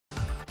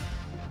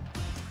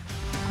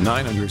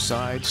9 on Your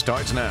Side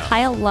starts now.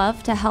 Kyle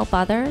loves to help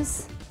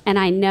others, and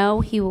I know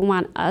he will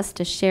want us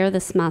to share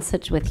this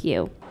message with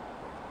you.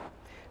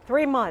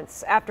 3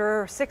 months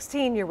after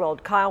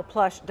 16-year-old Kyle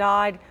Plush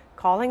died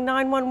calling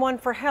 911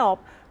 for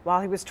help while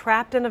he was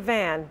trapped in a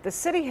van, the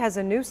city has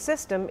a new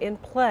system in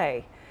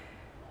play.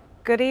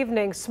 Good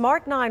evening.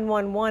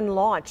 Smart911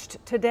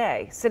 launched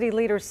today. City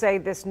leaders say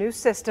this new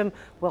system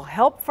will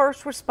help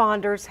first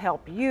responders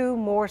help you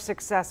more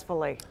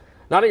successfully.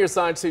 9 on Your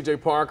Side,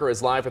 TJ Parker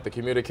is live at the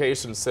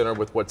Communications Center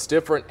with what's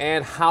different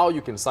and how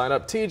you can sign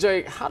up.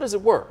 TJ, how does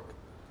it work?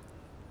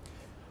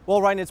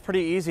 Well, Ryan, it's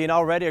pretty easy, and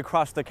already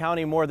across the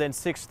county, more than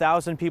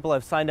 6,000 people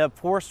have signed up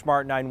for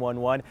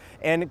Smart911,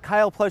 and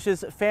Kyle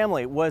Plush's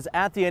family was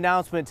at the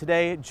announcement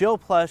today. Jill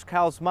Plush,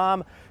 Kyle's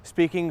mom,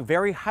 speaking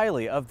very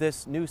highly of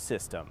this new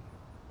system.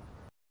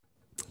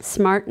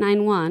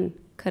 Smart911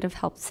 could have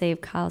helped save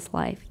Kyle's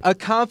life. A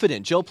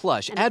confident Jill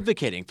Plush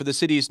advocating for the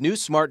city's new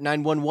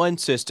Smart911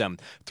 system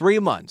 3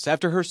 months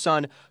after her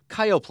son,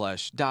 Kyle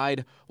Plush,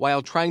 died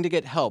while trying to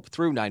get help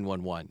through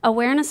 911.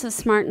 Awareness of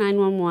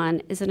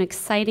Smart911 is an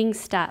exciting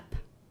step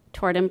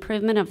toward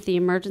improvement of the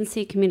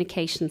emergency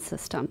communication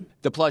system.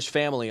 The Plush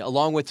family,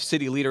 along with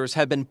city leaders,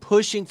 have been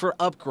pushing for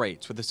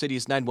upgrades for the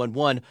city's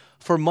 911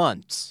 for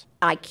months.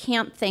 I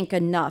can't thank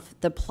enough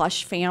the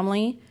Plush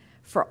family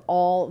for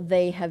all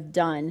they have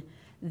done.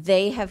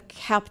 They have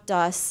kept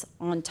us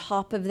on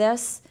top of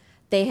this.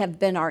 They have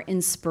been our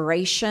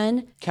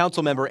inspiration.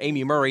 Councilmember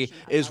Amy Murray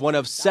is one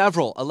of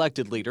several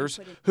elected leaders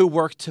who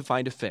work to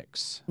find a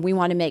fix. We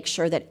want to make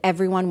sure that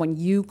everyone, when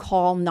you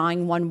call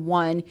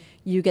 911,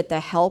 you get the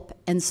help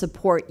and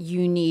support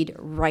you need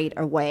right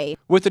away.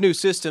 With the new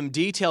system,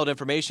 detailed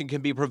information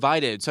can be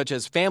provided, such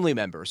as family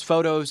members,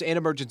 photos, and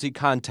emergency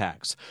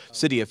contacts.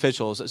 City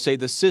officials say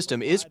the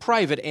system is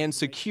private and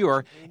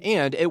secure,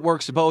 and it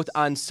works both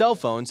on cell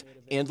phones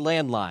and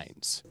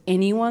landlines.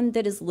 Anyone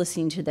that is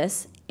listening to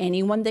this,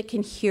 anyone that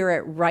can hear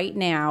it right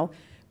now,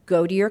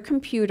 go to your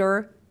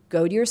computer,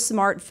 go to your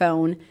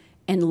smartphone,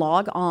 and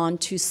log on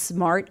to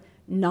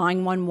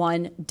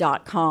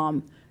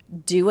smart911.com.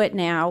 Do it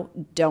now,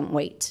 don't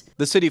wait.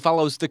 The city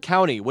follows the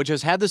county, which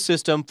has had the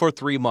system for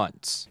 3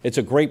 months. It's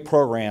a great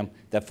program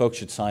that folks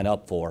should sign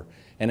up for,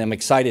 and I'm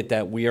excited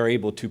that we are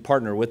able to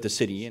partner with the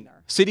city in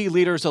there. City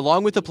leaders,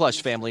 along with the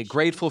Plush family,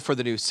 grateful for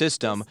the new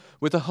system,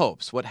 with the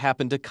hopes what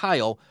happened to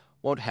Kyle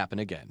won't happen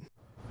again.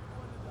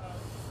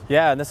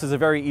 Yeah, and this is a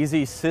very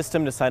easy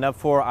system to sign up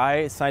for.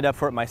 I signed up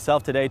for it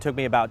myself today. It took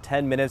me about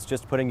 10 minutes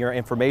just putting your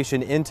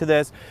information into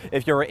this.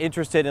 If you're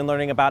interested in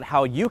learning about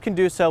how you can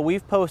do so,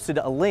 we've posted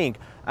a link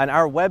on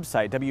our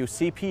website,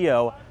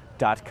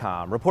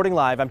 WCPO.com. Reporting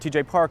live, I'm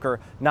TJ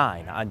Parker,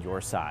 9 on Your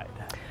Side.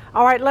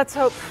 All right, let's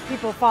hope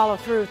people follow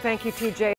through. Thank you, TJ.